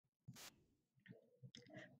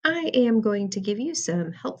I am going to give you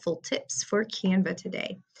some helpful tips for Canva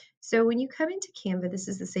today. So when you come into Canva, this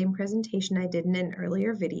is the same presentation I did in an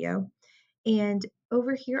earlier video. And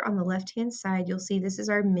over here on the left-hand side, you'll see this is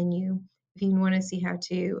our menu. If you want to see how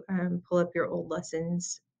to pull up your old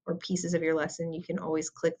lessons or pieces of your lesson, you can always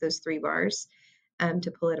click those three bars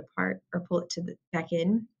to pull it apart or pull it to the back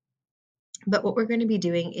in. But what we're going to be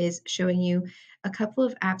doing is showing you a couple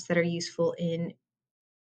of apps that are useful in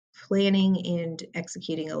planning and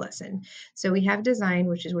executing a lesson. So we have design,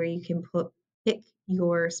 which is where you can pick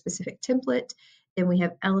your specific template. Then we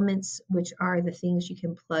have elements, which are the things you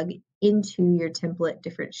can plug into your template,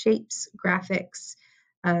 different shapes, graphics,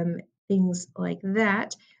 um, things like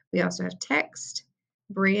that. We also have text,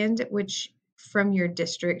 brand, which from your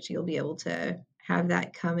district, you'll be able to have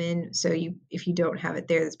that come in. So if you don't have it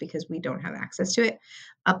there, that's because we don't have access to it.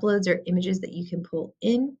 Uploads are images that you can pull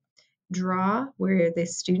in. Draw, where the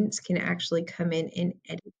students can actually come in and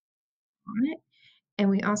edit on it. And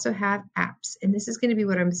we also have apps, and this is going to be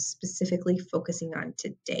what I'm specifically focusing on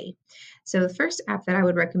today. So the first app that I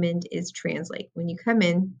would recommend is Translate. When you come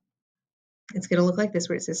in, it's going to look like this,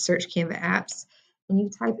 where it says search Canva apps, and you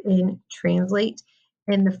type in Translate.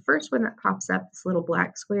 And the first one that pops up, this little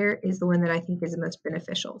black square, is the one that I think is the most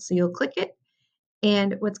beneficial. So you'll click it,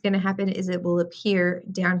 and what's going to happen is it will appear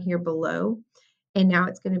down here below. And now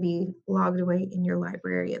it's going to be logged away in your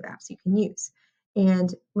library of apps you can use.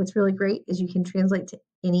 And what's really great is you can translate to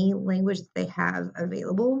any language that they have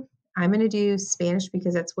available. I'm going to do Spanish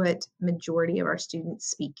because that's what majority of our students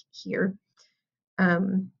speak here.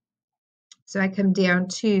 So I come down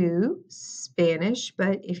to Spanish,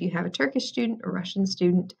 but if you have a Turkish student, a Russian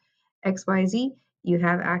student, XYZ, you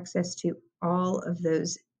have access to all of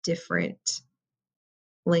those different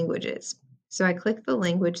languages. So I click the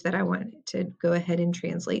language that I want it to go ahead and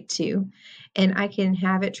translate to, and I can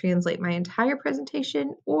have it translate my entire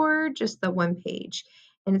presentation or just the one page.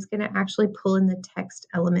 And it's going to actually pull in the text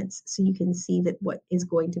elements so you can see that what is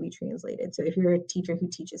going to be translated. So if you're a teacher who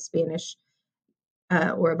teaches Spanish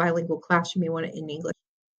or a bilingual class, you may want it in English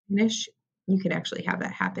or Spanish. You can actually have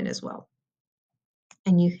that happen as well.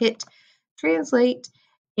 And you hit translate,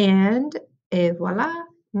 and voila,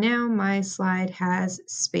 now my slide has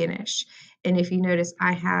Spanish. And if you notice,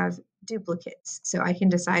 I have duplicates. So I can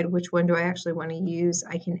decide which one do I actually want to use.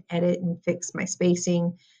 I can edit and fix my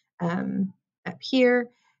spacing up here.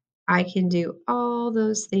 I can do all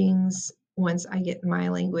those things once I get my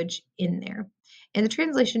language in there. And the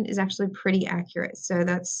translation is actually pretty accurate. So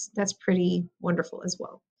that's pretty wonderful as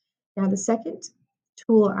well. Now the second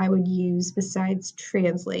tool I would use besides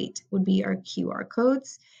Translate would be our QR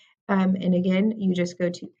codes. And again, you just go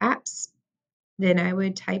to apps. Then I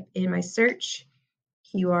would type in my search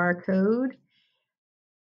QR code.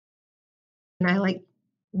 And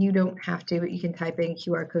you don't have to, but you can type in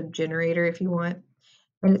QR code generator if you want.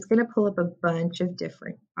 And it's going to pull up a bunch of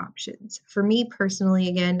different options. For me personally,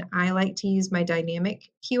 again, I like to use my dynamic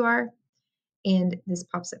QR, and this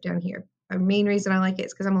pops up down here. The main reason I like it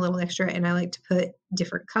is because I'm a little extra and I like to put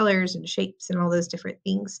different colors and shapes and all those different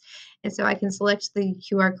things. And so I can select the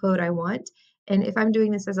QR code I want. And if I'm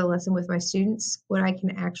doing this as a lesson with my students, what I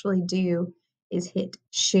can actually do is hit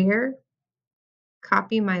share,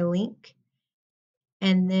 copy my link,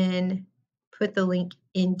 and then put the link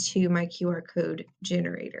into my QR code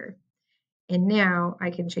generator. And now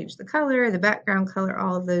I can change the color, the background color,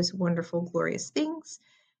 all of those wonderful, glorious things.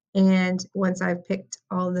 And once I've picked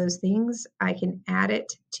all of those things, I can add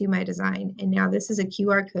it to my design. And now this is a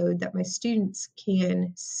QR code that my students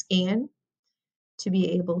can scan to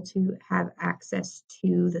be able to have access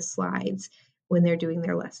to the slides when they're doing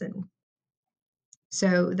their lesson.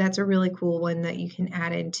 So that's a really cool one that you can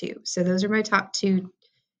add into. So those are my top two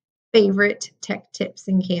favorite tech tips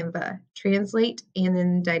in Canva: Translate and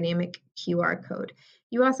then dynamic QR code.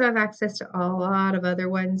 You also have access to a lot of other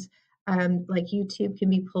ones, like YouTube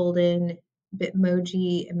can be pulled in,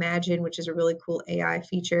 Bitmoji, Imagine, which is a really cool AI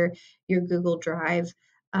feature, your Google Drive.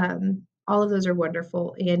 All of those are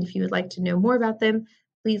wonderful. And if you would like to know more about them,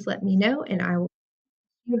 please let me know and I will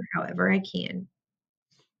help you however I can.